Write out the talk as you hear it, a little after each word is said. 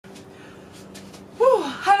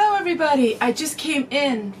everybody, I just came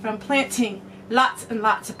in from planting lots and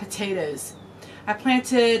lots of potatoes. I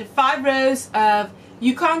planted 5 rows of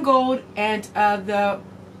Yukon Gold and the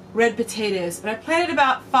red potatoes. And I planted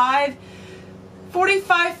about 5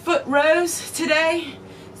 45-foot rows today,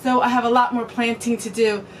 so I have a lot more planting to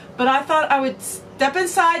do. But I thought I would step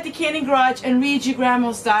inside the canning garage and read you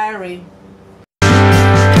Grandma's diary.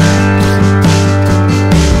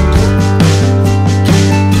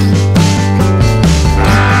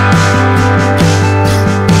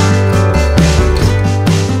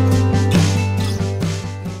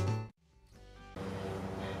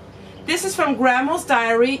 This is from Grandma's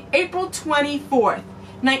diary, April 24th,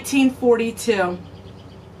 1942.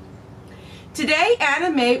 Today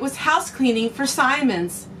Anna Mae was house cleaning for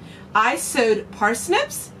Simon's. I sowed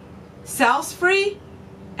parsnips, salsify,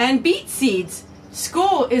 and beet seeds.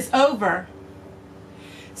 School is over.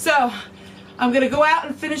 So I'm going to go out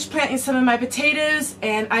and finish planting some of my potatoes,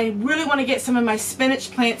 and I really want to get some of my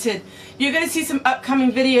spinach planted. You're going to see some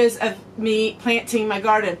upcoming videos of me planting my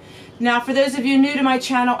garden. Now, for those of you new to my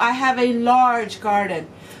channel, I have a large garden.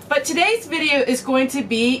 But today's video is going to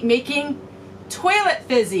be making toilet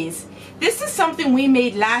fizzies. This is something we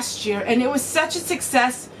made last year, and it was such a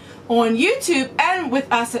success on YouTube and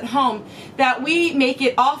with us at home that we make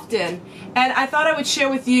it often. And I thought I would share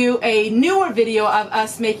with you a newer video of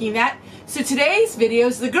us making that. So today's video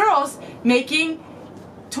is the girls making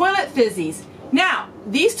toilet fizzies. Now,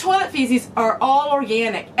 these toilet fizzies are all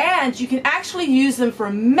organic, and you can actually use them for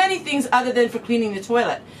many things other than for cleaning the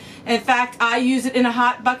toilet. In fact, I use it in a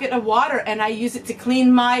hot bucket of water, and I use it to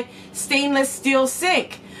clean my stainless steel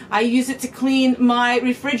sink. I use it to clean my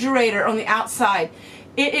refrigerator on the outside.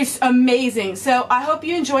 It is amazing. So I hope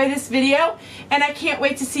you enjoy this video, and I can't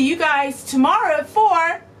wait to see you guys tomorrow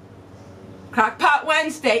for Crockpot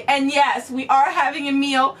Wednesday. And yes, we are having a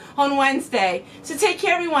meal on Wednesday. So take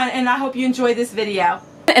care, everyone, and I hope you enjoy this video.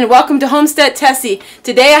 And welcome to Homestead Tessie.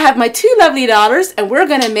 Today I have my 2 lovely daughters, and we're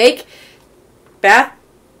going to make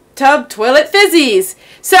bathtub toilet fizzies.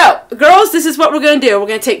 So, girls, this is what we're going to do. We're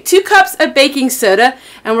going to take 2 cups of baking soda,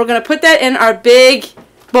 and we're going to put that in our big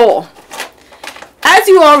bowl. As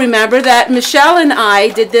you all remember, that Michelle and I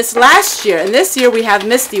did this last year, and this year we have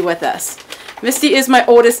Misty with us. Misty is my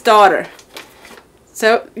oldest daughter.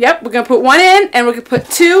 So, yep, we're going to put 1 in, and we're going to put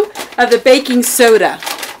 2 of the baking soda.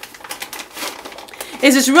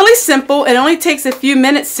 It's just really simple. It only takes a few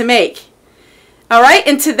minutes to make. Alright,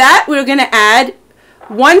 and to that we're going to add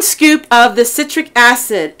 1 scoop of the citric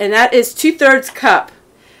acid, and that is 2/3 cup.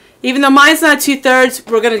 Even though mine's not 2/3,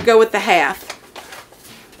 we're going to go with the half.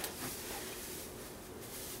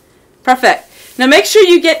 Perfect. Now make sure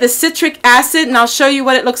you get the citric acid, and I'll show you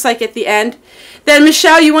what it looks like at the end. Then,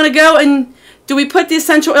 Michelle, you want to go and do we put the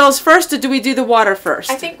essential oils first, or do we do the water first?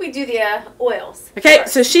 I think we do the oils. Okay,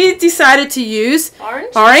 first. so she decided to use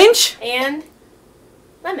orange and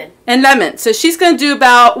lemon. And lemon. So she's going to do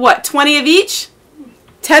about, what, 20 of each?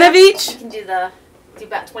 10 of each? You can do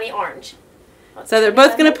about 20 orange. So they're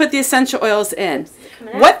both going to put the essential oils in.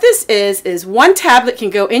 What this is 1 tablet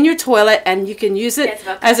can go in your toilet, and you can use it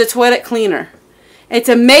as a toilet cleaner. It's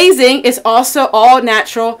amazing. It's also all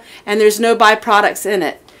natural, and there's no byproducts in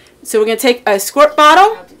it. So we're going to take a squirt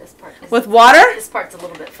bottle with water. This part's a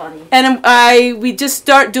little bit funny. And we just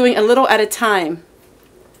start doing a little at a time.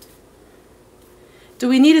 Do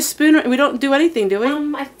we need a spoon? We don't do anything, do we?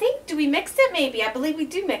 I think, do we mix it maybe? I believe we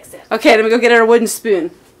do mix it. Okay, let me go get her a wooden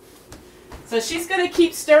spoon. So she's going to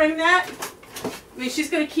keep stirring that.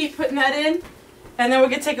 She's going to keep putting that in. And then we're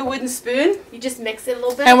going to take a wooden spoon. You just mix it a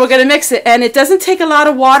little bit? And we're going to mix it. And it doesn't take a lot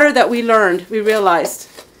of water that we realized.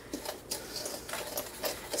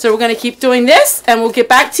 So we're going to keep doing this, and we'll get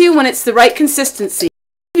back to you when it's the right consistency.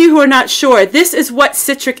 For you who are not sure, this is what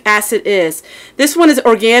citric acid is. This one is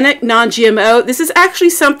organic, non-GMO. This is actually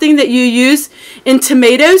something that you use in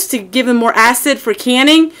tomatoes to give them more acid for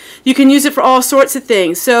canning. You can use it for all sorts of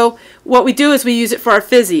things. So what we do is we use it for our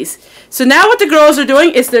fizzies. So now what the girls are doing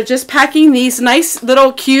is they're just packing these nice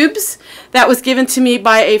little cubes that was given to me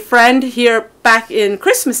by a friend here back in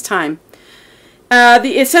Christmas time.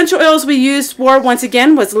 The essential oils we used for, once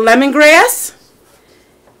again, was lemongrass,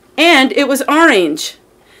 and it was orange.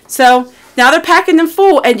 So now they're packing them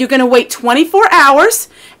full, and you're going to wait 24 hours,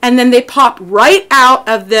 and then they pop right out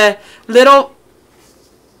of the little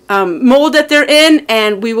mold that they're in,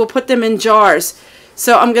 and we will put them in jars.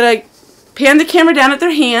 So I'm going to pan the camera down at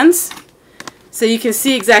their hands so you can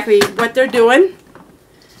see exactly what they're doing.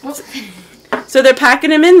 So they're packing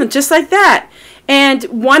them in just like that. And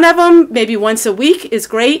one of them, maybe once a week, is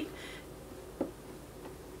great.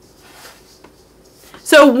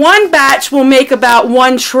 So 1 batch will make about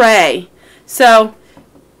 1 tray. So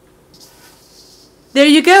There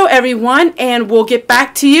you go, everyone, and we'll get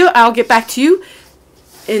back to you. I'll get back to you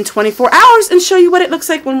in 24 hours and show you what it looks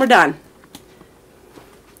like when we're done.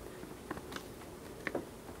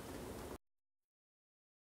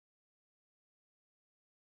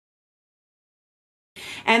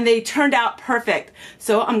 And they turned out perfect.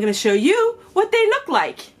 So I'm going to show you what they look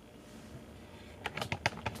like.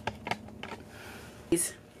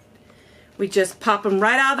 We just pop them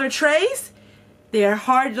right out of their trays. They're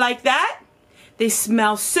hard like that. They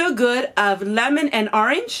smell so good of lemon and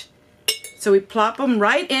orange. So we plop them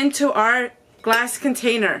right into our glass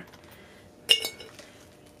container.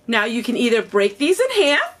 Now you can either break these in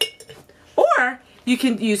half, or you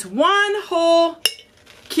can use one whole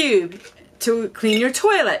cube to clean your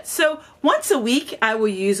toilet. So once a week I will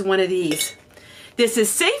use one of these. This is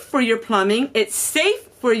safe for your plumbing. It's safe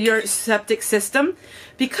for your septic system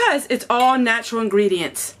because it's all natural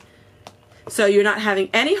ingredients. So you're not having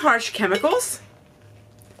any harsh chemicals.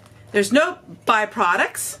 There's no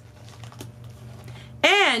byproducts.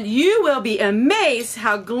 And you will be amazed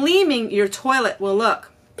how gleaming your toilet will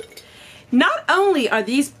look. Not only are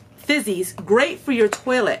these fizzies great for your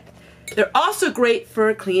toilet, they're also great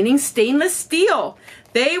for cleaning stainless steel.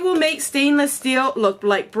 They will make stainless steel look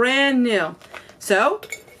like brand new. So,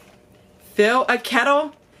 fill a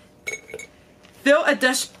kettle, fill a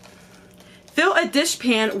dish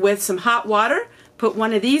pan with some hot water, put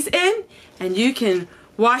one of these in, and you can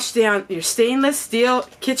wash down your stainless steel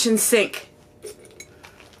kitchen sink.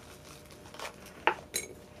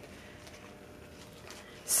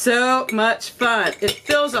 So much fun. It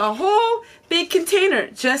fills a whole big container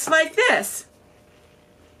just like this.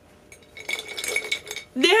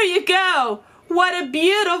 There you go. What a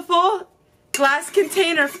beautiful glass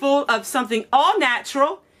container full of something all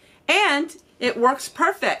natural, and it works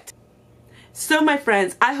perfect. So my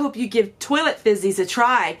friends, I hope you give toilet fizzies a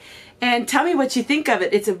try and tell me what you think of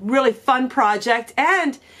it. It's a really fun project,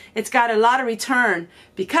 and it's got a lot of return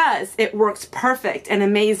because it works perfect and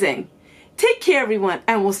amazing. Take care, everyone,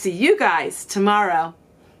 and we'll see you guys tomorrow.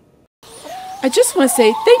 I just want to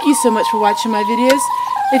say thank you so much for watching my videos.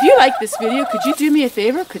 If you like this video, could you do me a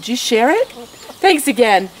favor? Could you share it? Thanks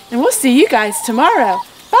again, and we'll see you guys tomorrow.